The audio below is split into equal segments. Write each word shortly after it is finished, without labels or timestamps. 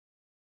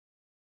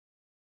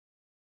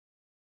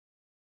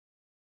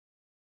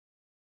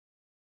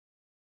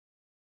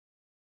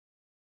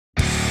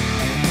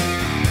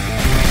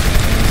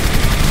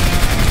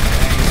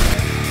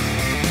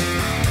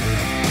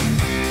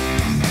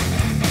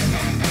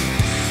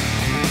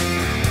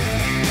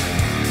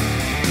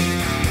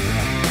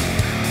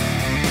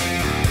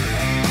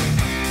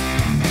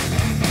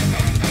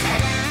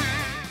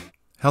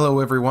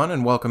Hello everyone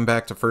and welcome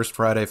back to First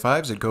Friday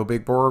 5s at Go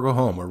Big Bore or Go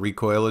Home, where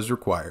recoil is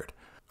required.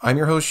 I'm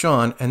your host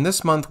Sean, and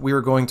this month we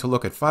are going to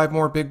look at 5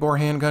 more Big Bore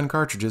Handgun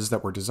cartridges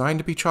that were designed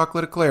to be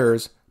chocolate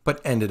eclairs, but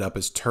ended up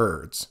as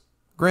turds.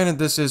 Granted,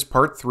 this is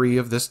part 3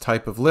 of this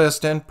type of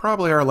list, and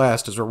probably our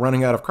last as we're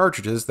running out of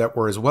cartridges that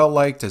were as well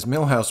liked as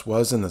Milhouse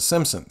was in The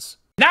Simpsons.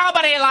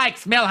 Nobody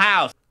likes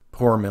Milhouse!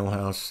 Poor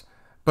Milhouse.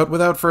 But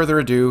without further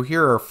ado,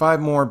 here are 5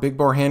 more Big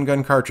Bore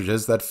Handgun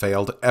cartridges that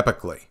failed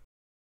epically.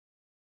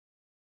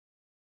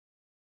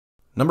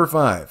 Number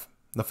 5.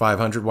 The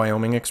 500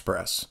 Wyoming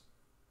Express.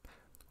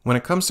 When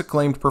it comes to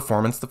claimed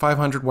performance, the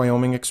 500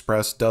 Wyoming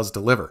Express does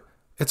deliver.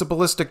 It's a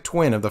ballistic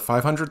twin of the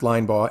 500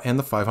 line ball and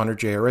the 500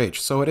 JRH,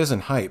 so it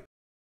isn't hype.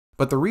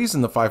 But the reason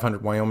the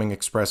 500 Wyoming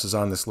Express is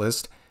on this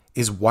list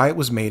is why it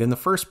was made in the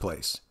first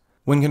place.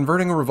 When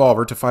converting a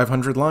revolver to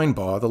 500 line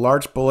ball, the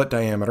large bullet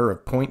diameter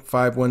of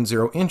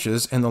 .510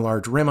 inches and the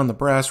large rim on the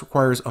brass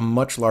requires a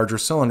much larger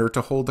cylinder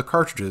to hold the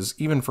cartridges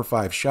even for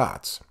 5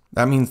 shots.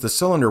 That means the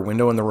cylinder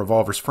window in the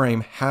revolver's frame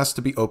has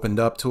to be opened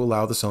up to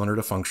allow the cylinder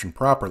to function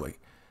properly.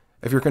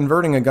 If you're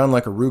converting a gun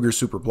like a Ruger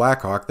Super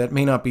Blackhawk, that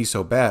may not be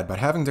so bad, but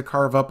having to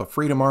carve up a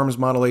Freedom Arms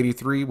Model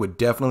 83 would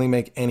definitely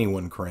make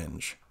anyone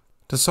cringe.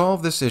 To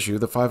solve this issue,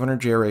 the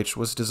 500 JRH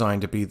was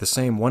designed to be the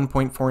same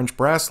 1.4-inch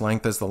brass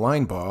length as the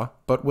line ball,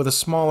 but with a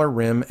smaller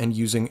rim and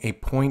using a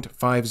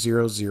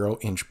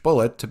 .500-inch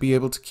bullet to be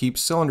able to keep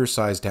cylinder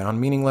size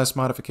down, meaning less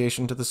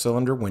modification to the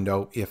cylinder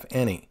window, if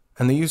any.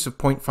 And the use of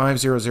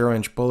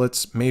 .500-inch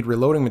bullets made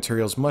reloading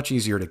materials much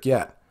easier to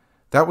get.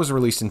 That was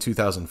released in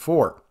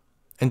 2004.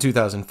 In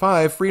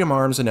 2005, Freedom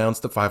Arms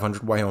announced the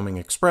 500 Wyoming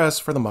Express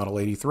for the Model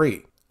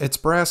 83. Its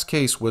brass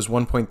case was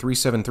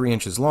 1.373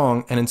 inches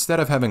long, and instead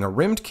of having a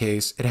rimmed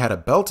case, it had a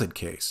belted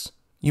case.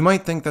 You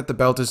might think that the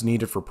belt is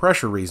needed for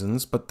pressure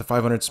reasons, but the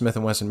 500 Smith &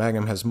 Wesson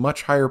Magnum has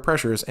much higher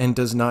pressures and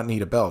does not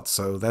need a belt,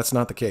 so that's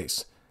not the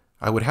case.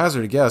 I would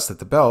hazard a guess that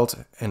the belt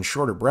and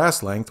shorter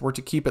brass length were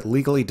to keep it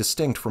legally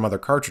distinct from other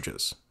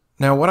cartridges.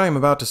 Now, what I am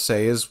about to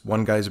say is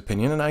one guy's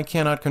opinion, and I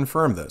cannot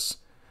confirm this.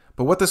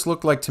 But what this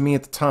looked like to me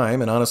at the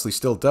time, and honestly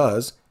still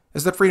does,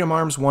 is that Freedom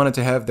Arms wanted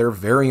to have their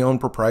very own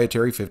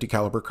proprietary 50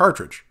 caliber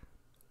cartridge.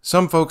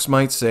 Some folks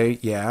might say,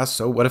 yeah,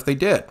 so what if they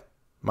did?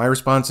 My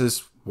response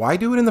is, why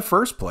do it in the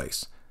first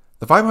place?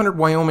 The 500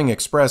 Wyoming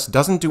Express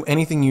doesn't do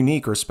anything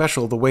unique or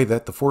special the way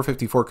that the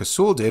 454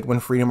 Casull did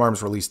when Freedom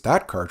Arms released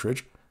that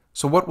cartridge.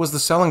 So what was the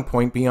selling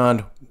point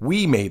beyond,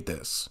 we made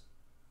this?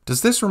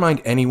 Does this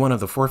remind anyone of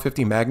the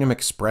 450 Magnum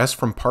Express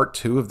from part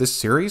 2 of this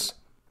series?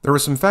 There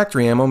was some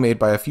factory ammo made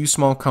by a few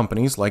small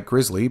companies like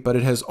Grizzly, but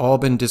it has all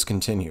been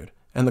discontinued.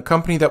 And the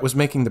company that was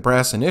making the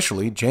brass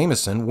initially,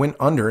 Jameson, went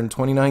under in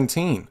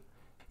 2019.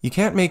 You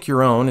can't make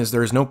your own as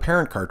there is no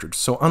parent cartridge,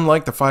 so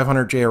unlike the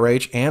 500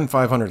 JRH and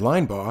 500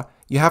 line ball,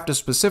 you have to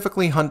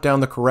specifically hunt down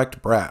the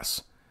correct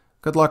brass.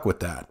 Good luck with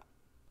that.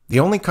 The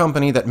only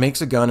company that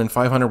makes a gun in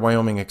 500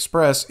 Wyoming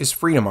Express is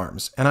Freedom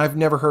Arms, and I've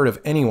never heard of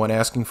anyone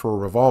asking for a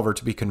revolver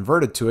to be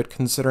converted to it,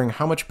 considering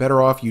how much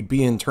better off you'd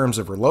be in terms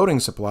of reloading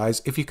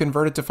supplies if you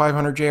converted to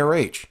 500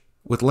 JRH.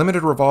 With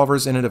limited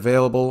revolvers in it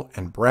available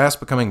and brass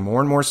becoming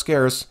more and more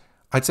scarce,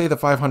 I'd say the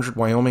 500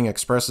 Wyoming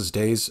Express's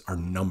days are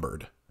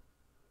numbered.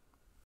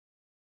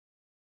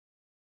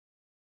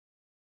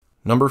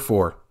 Number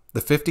 4. The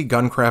 50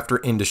 Guncrafter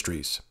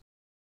Industries.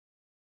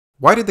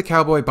 Why did the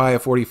cowboy buy a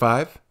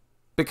 45?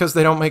 Because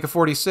they don't make a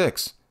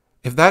 46.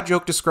 If that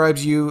joke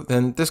describes you,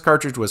 then this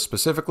cartridge was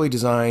specifically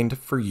designed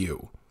for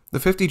you. The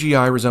 50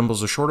 GI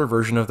resembles a shorter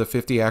version of the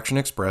 50 Action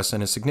Express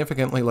and is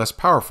significantly less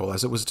powerful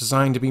as it was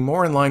designed to be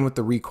more in line with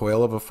the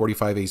recoil of a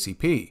 45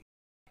 ACP.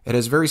 It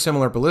has very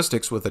similar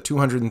ballistics with a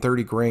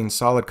 230 grain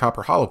solid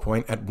copper hollow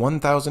point at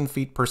 1,000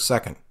 feet per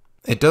second.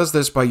 It does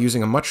this by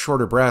using a much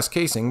shorter brass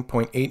casing,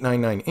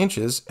 .899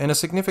 inches, and a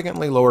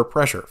significantly lower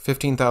pressure,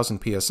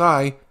 15,000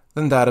 psi,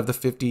 than that of the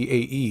 50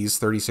 AE's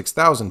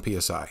 36,000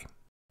 psi.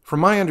 From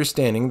my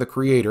understanding, the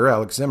creator,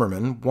 Alex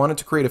Zimmerman, wanted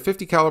to create a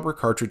 50 caliber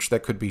cartridge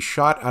that could be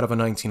shot out of a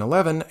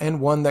 1911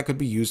 and one that could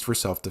be used for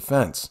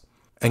self-defense.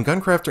 And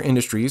Guncrafter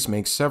Industries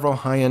makes several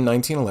high-end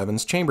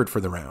 1911s chambered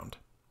for the round.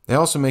 They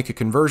also make a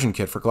conversion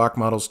kit for Glock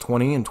models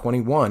 20 and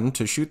 21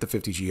 to shoot the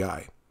 50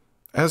 GI.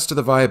 As to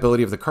the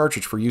viability of the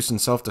cartridge for use in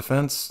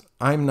self-defense,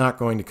 I'm not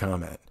going to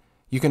comment.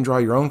 You can draw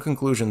your own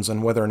conclusions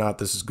on whether or not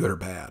this is good or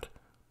bad.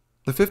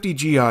 The 50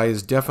 GI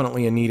is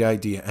definitely a neat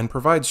idea and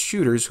provides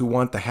shooters who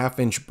want the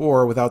half-inch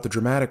bore without the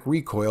dramatic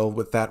recoil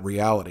with that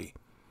reality.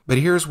 But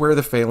here's where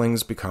the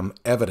failings become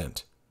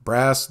evident.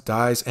 Brass,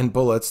 dies, and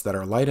bullets that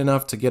are light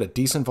enough to get a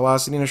decent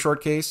velocity in a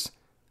short case?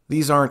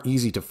 These aren't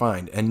easy to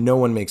find, and no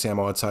one makes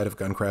ammo outside of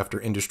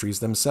Guncrafter Industries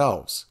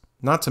themselves.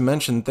 Not to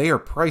mention, they are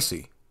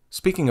pricey.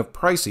 Speaking of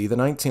pricey, the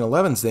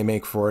 1911s they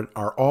make for it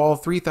are all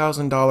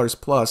 $3,000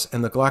 plus,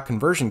 and the Glock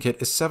conversion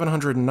kit is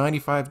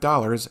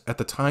 $795 at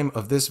the time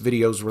of this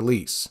video's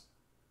release.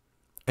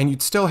 And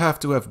you'd still have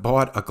to have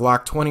bought a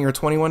Glock 20 or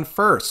 21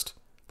 first.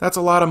 That's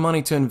a lot of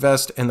money to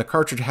invest, and the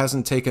cartridge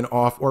hasn't taken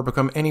off or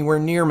become anywhere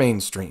near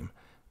mainstream.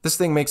 This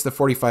thing makes the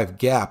 45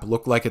 Gap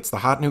look like it's the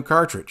hot new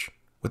cartridge.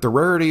 With the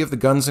rarity of the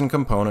guns and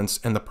components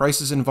and the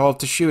prices involved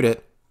to shoot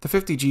it, The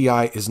 50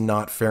 GI is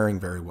not faring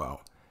very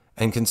well,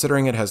 and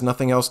considering it has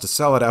nothing else to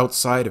sell it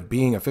outside of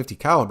being a 50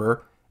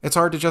 caliber, it's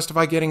hard to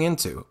justify getting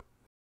into.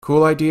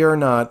 Cool idea or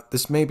not,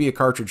 this may be a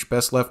cartridge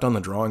best left on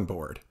the drawing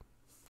board.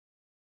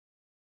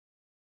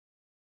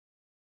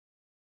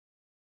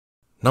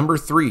 Number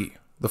 3.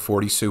 The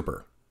 40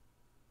 Super.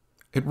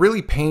 It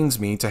really pains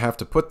me to have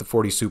to put the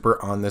 40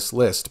 Super on this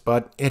list,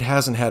 but it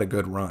hasn't had a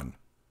good run.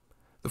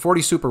 The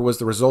 40 Super was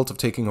the result of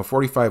taking a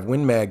 45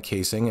 Win Mag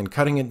casing and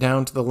cutting it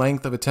down to the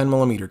length of a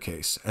 10mm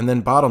case, and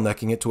then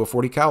bottlenecking it to a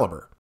 40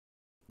 caliber.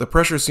 The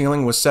pressure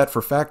ceiling was set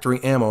for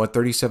factory ammo at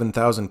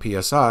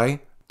 37,000 psi.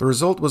 The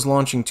result was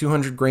launching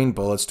 200 grain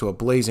bullets to a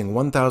blazing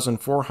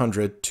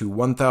 1,400 to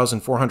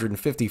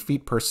 1,450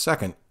 feet per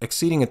second,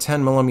 exceeding a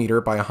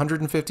 10mm by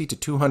 150 to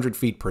 200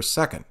 feet per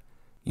second.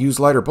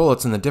 Use lighter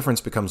bullets and the difference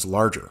becomes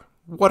larger.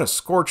 What a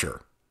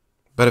scorcher!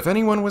 But if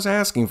anyone was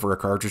asking for a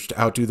cartridge to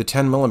outdo the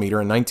 10mm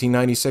in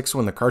 1996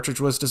 when the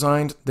cartridge was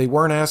designed, they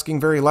weren't asking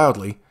very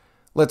loudly.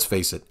 Let's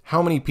face it,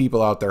 how many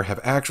people out there have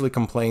actually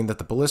complained that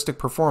the ballistic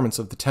performance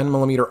of the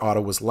 10mm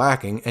auto was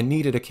lacking and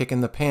needed a kick in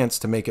the pants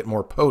to make it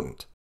more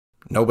potent?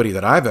 Nobody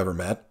that I've ever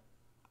met.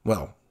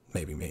 Well,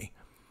 maybe me.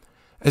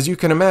 As you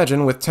can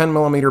imagine, with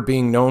 10mm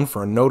being known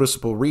for a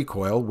noticeable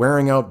recoil,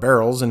 wearing out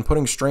barrels, and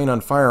putting strain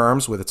on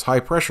firearms with its high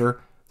pressure,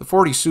 the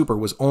 40 Super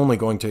was only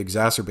going to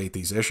exacerbate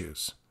these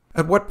issues.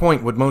 At what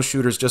point would most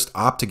shooters just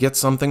opt to get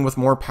something with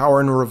more power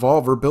in a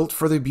revolver built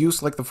for the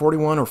abuse like the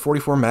 41 or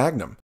 44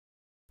 Magnum?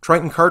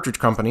 Triton Cartridge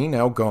Company,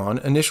 now gone,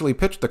 initially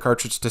pitched the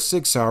cartridge to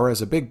Sig Sauer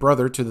as a big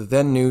brother to the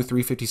then new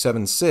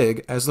 357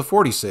 Sig as the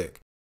 40 Sig,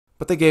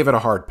 but they gave it a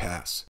hard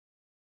pass.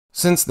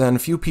 Since then,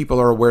 few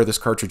people are aware this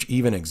cartridge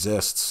even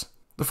exists.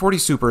 The 40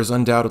 Super is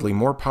undoubtedly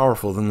more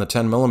powerful than the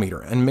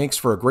 10mm and makes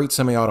for a great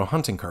semi-auto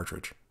hunting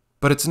cartridge.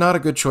 But it's not a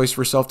good choice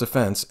for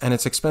self-defense, and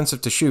it's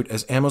expensive to shoot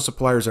as ammo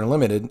suppliers are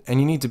limited, and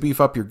you need to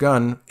beef up your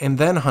gun and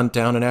then hunt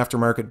down an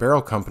aftermarket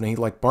barrel company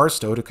like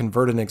Barstow to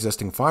convert an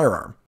existing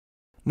firearm.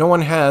 No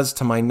one has,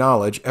 to my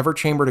knowledge, ever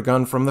chambered a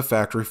gun from the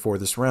factory for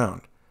this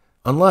round.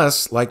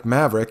 Unless, like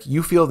Maverick,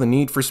 you feel the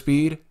need for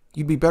speed,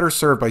 you'd be better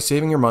served by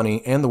saving your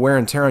money and the wear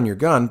and tear on your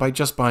gun by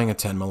just buying a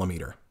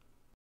 10mm.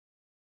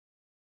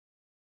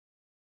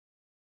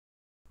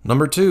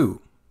 Number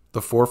 2.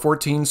 The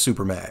 414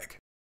 Super Mag.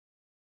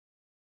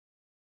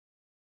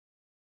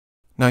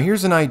 Now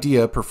here's an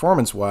idea,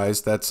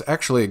 performance-wise, that's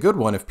actually a good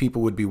one if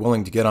people would be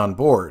willing to get on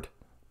board.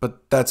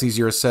 But that's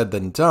easier said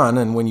than done,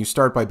 and when you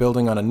start by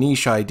building on a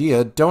niche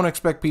idea, don't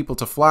expect people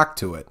to flock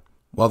to it.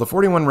 While the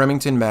 41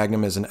 Remington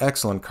Magnum is an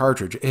excellent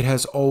cartridge, it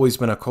has always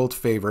been a cult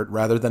favorite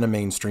rather than a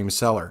mainstream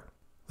seller.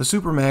 The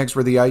Super Mags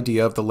were the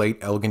idea of the late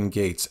Elgin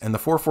Gates, and the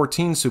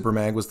 414 Super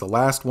Mag was the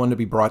last one to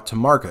be brought to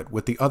market,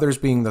 with the others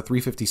being the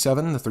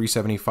 357, the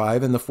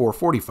 375, and the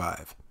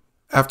 445.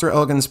 After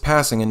Elgin's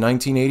passing in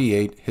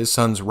 1988, his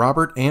sons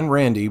Robert and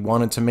Randy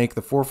wanted to make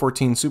the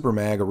 414 Super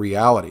Mag a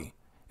reality.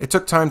 It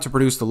took time to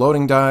produce the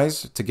loading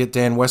dies, to get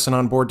Dan Wesson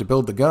on board to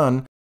build the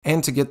gun,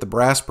 and to get the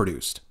brass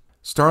produced.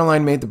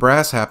 Starline made the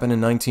brass happen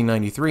in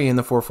 1993, and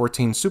the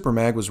 414 Super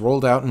Mag was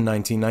rolled out in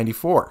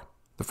 1994.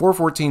 The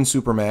 414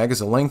 Super Mag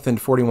is a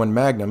lengthened 41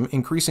 Magnum,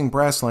 increasing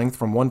brass length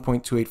from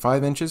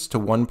 1.285 inches to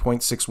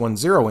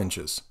 1.610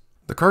 inches.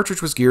 The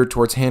cartridge was geared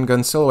towards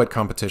handgun silhouette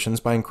competitions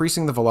by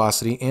increasing the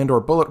velocity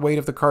and/or bullet weight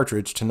of the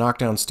cartridge to knock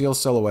down steel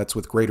silhouettes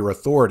with greater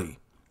authority.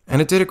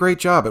 And it did a great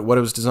job at what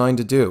it was designed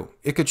to do.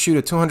 It could shoot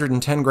a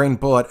 210 grain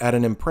bullet at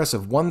an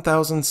impressive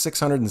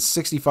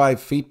 1,665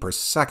 feet per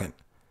second.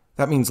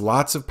 That means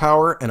lots of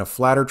power and a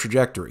flatter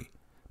trajectory.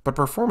 But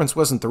performance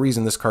wasn't the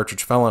reason this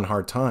cartridge fell on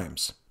hard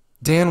times.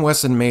 Dan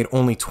Wesson made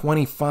only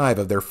 25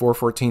 of their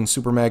 414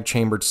 Super Mag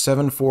chambered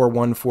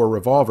 7.414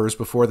 revolvers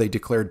before they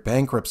declared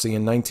bankruptcy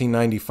in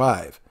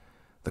 1995.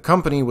 The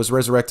company was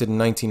resurrected in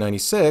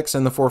 1996,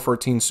 and the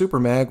 414 Super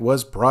Mag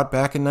was brought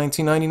back in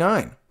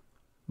 1999.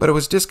 But it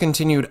was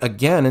discontinued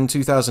again in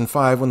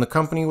 2005 when the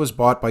company was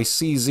bought by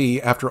CZ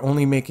after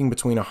only making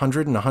between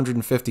 100 and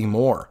 150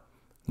 more.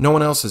 No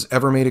one else has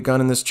ever made a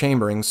gun in this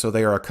chambering, so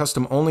they are a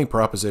custom-only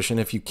proposition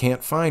if you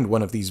can't find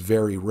one of these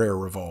very rare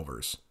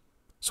revolvers.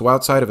 So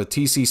outside of a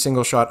TC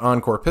single-shot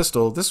Encore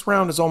pistol, this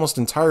round is almost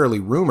entirely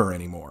rumor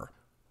anymore.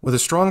 With a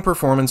strong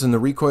performance in the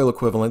recoil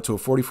equivalent to a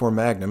 44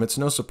 Magnum, it's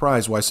no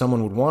surprise why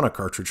someone would want a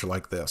cartridge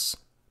like this.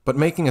 But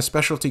making a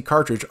specialty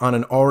cartridge on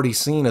an already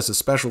seen as a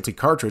specialty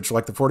cartridge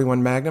like the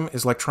 41 Magnum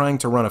is like trying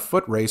to run a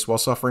foot race while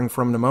suffering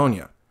from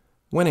pneumonia.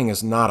 Winning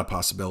is not a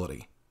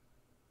possibility.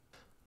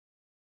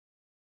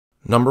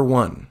 Number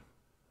 1.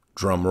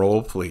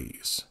 Drumroll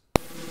please.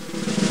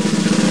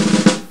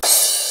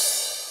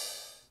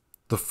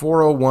 The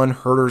 401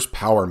 Herder's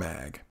Power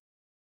Mag.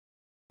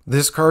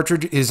 This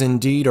cartridge is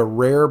indeed a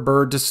rare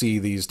bird to see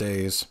these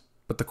days,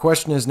 but the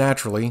question is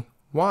naturally,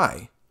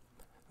 why?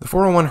 The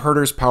 401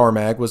 Herder's Power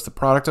Mag was the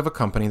product of a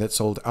company that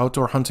sold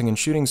outdoor hunting and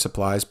shooting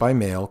supplies by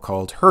mail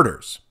called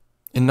Herder's.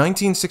 In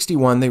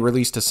 1961, they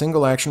released a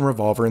single-action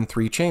revolver in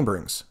 3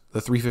 chamberings,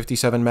 the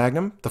 357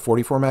 Magnum, the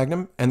 44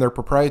 Magnum, and their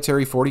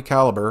proprietary 40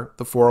 caliber,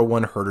 the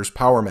 401 Herder's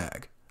Power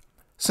Mag.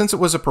 Since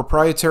it was a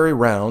proprietary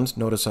round,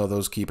 notice how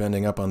those keep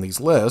ending up on these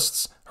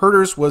lists,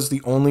 Herder's was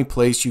the only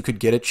place you could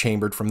get it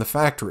chambered from the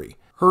factory.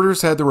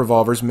 Herder's had the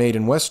revolvers made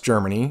in West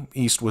Germany,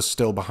 East was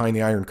still behind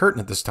the Iron Curtain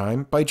at this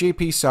time, by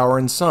J.P.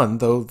 Sauer & Son,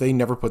 though they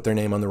never put their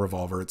name on the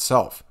revolver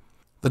itself.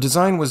 The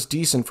design was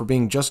decent for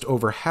being just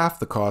over half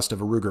the cost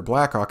of a Ruger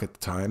Blackhawk at the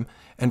time,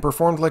 and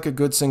performed like a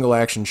good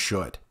single-action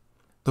should.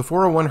 The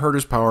 401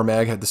 Herder's Power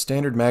Mag had the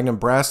standard Magnum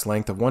brass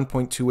length of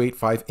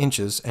 1.285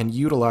 inches and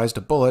utilized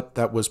a bullet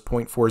that was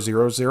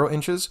 .400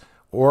 inches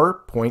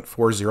or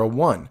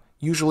 .401,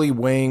 usually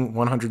weighing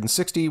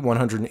 160,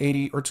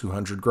 180, or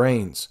 200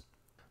 grains.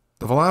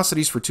 The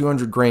velocities for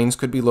 200 grains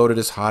could be loaded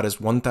as hot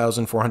as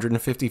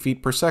 1,450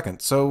 feet per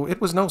second, so it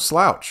was no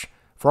slouch.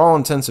 For all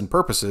intents and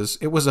purposes,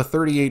 it was a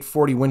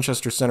 38-40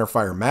 Winchester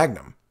centerfire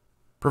Magnum.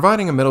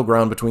 Providing a middle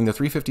ground between the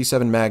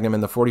 .357 Magnum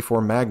and the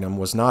 .44 Magnum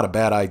was not a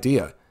bad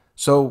idea.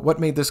 So what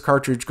made this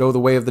cartridge go the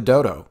way of the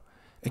dodo?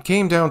 It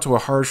came down to a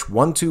harsh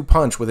 1-2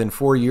 punch within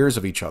 4 years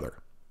of each other.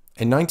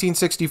 In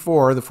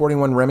 1964, the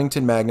 .41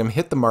 Remington Magnum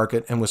hit the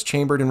market and was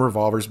chambered in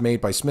revolvers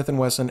made by Smith &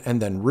 Wesson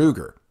and then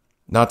Ruger.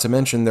 Not to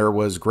mention there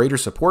was greater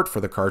support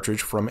for the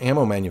cartridge from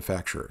ammo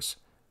manufacturers.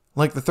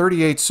 Like the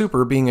 .38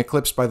 Super being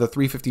eclipsed by the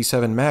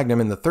 .357 Magnum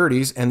in the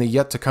 30s and the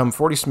yet-to-come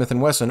 .40 Smith &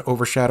 Wesson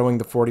overshadowing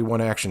the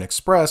 .41 Action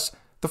Express,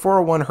 the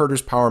 401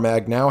 Herder's Power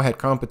Mag now had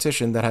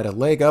competition that had a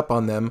leg up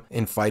on them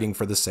in fighting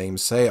for the same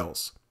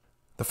sales.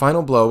 The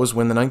final blow was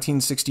when the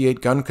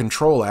 1968 Gun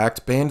Control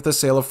Act banned the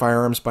sale of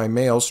firearms by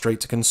mail straight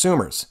to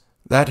consumers.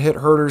 That hit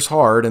Herder's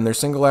hard, and their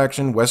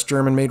single-action West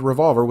German-made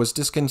revolver was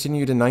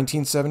discontinued in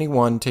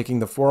 1971, taking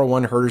the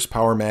 401 Herder's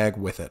Power Mag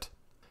with it.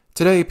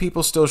 Today,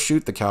 people still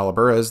shoot the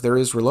caliber, as there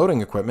is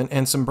reloading equipment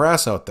and some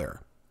brass out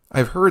there.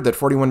 I've heard that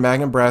 .41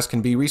 Magnum brass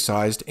can be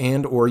resized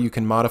and or you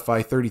can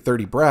modify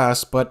 30-30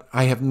 brass, but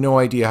I have no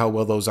idea how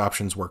well those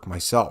options work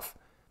myself.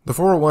 The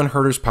 401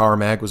 Herder's Power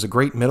Mag was a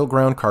great middle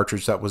ground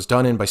cartridge that was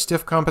done in by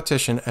stiff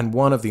competition and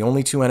one of the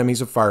only two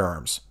enemies of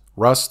firearms,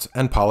 rust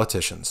and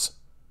politicians.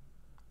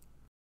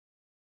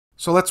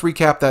 So let's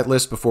recap that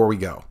list before we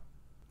go.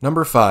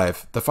 Number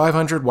 5, the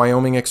 500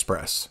 Wyoming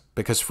Express,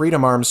 because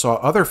Freedom Arms saw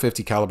other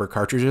 .50 caliber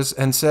cartridges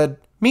and said,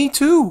 "Me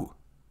too!"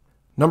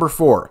 Number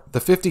 4, the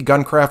 50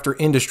 Guncrafter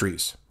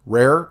Industries,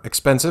 rare,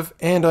 expensive,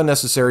 and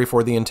unnecessary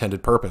for the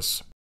intended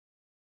purpose.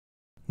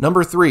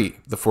 Number 3,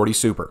 the 40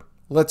 Super.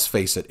 Let's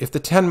face it, if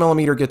the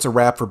 10mm gets a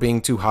rap for being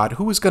too hot,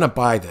 who is going to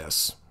buy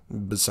this?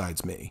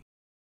 Besides me.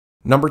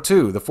 Number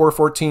 2, the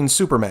 414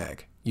 Super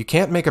Mag. You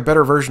can't make a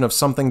better version of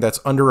something that's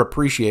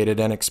underappreciated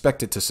and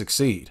expect it to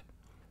succeed.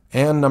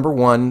 And number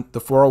 1,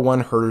 the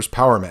 401 Herder's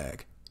Power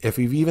Mag. If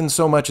you've even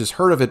so much as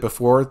heard of it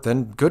before,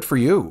 then good for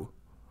you.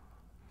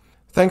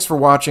 Thanks for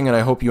watching, and I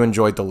hope you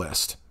enjoyed the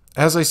list.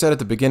 As I said at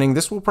the beginning,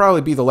 this will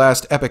probably be the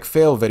last epic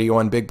fail video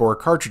on Big Bore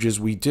cartridges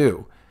we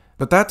do.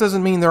 But that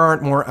doesn't mean there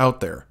aren't more out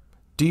there.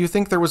 Do you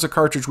think there was a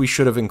cartridge we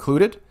should have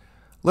included?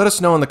 Let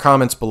us know in the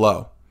comments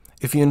below.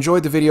 If you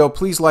enjoyed the video,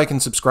 please like and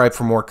subscribe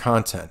for more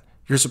content.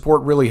 Your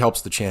support really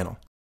helps the channel.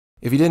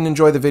 If you didn't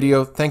enjoy the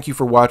video, thank you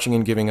for watching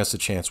and giving us a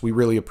chance. We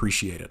really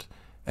appreciate it.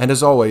 And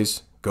as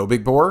always, go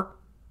Big Bore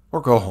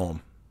or go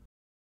home.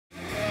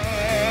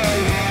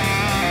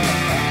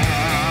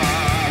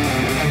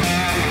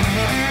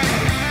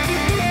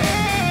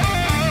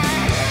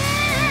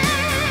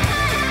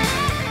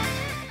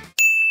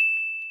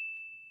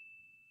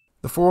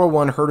 The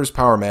 401 Herder's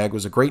Power Mag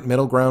was a great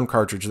middle ground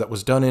cartridge that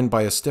was done in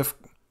by a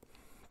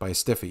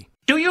stiffy.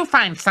 Do you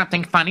find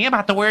something funny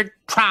about the word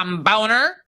tromboner?